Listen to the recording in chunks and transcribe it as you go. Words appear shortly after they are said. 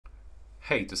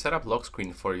Hey, to set up lock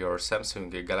screen for your Samsung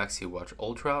Galaxy Watch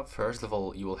Ultra, first of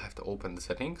all, you will have to open the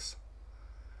settings.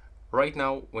 Right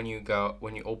now, when you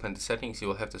open the settings, you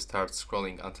will have to start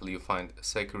scrolling until you find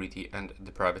security and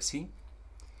the privacy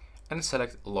and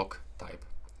select lock type.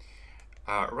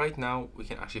 Right now, we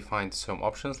can actually find some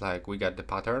options like we got the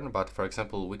pattern, but for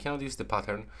example, we cannot use the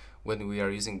pattern when we are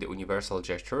using the universal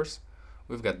gestures.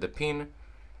 We've got the pin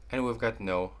and we've got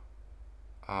no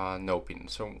pin.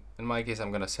 So in my case,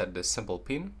 I'm gonna set the simple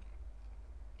pin.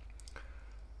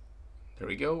 There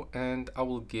we go, and I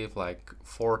will give like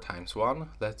 4 times 1.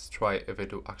 Let's try if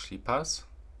it will actually pass.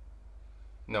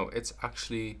 No, it's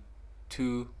actually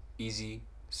too easy,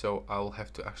 so I'll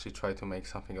have to actually try to make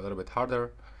something a little bit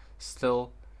harder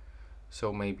still.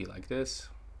 So maybe like this.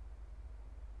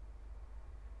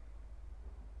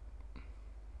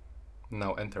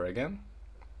 Now enter again.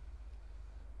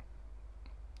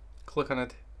 Click on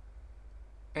it,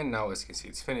 and now as you can see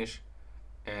it's finished,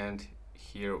 and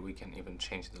here we can even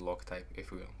change the lock type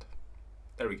if we want.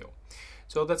 There we go.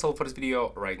 So that's all for this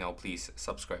video right now. Please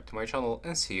subscribe to my channel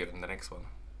and see you in the next one.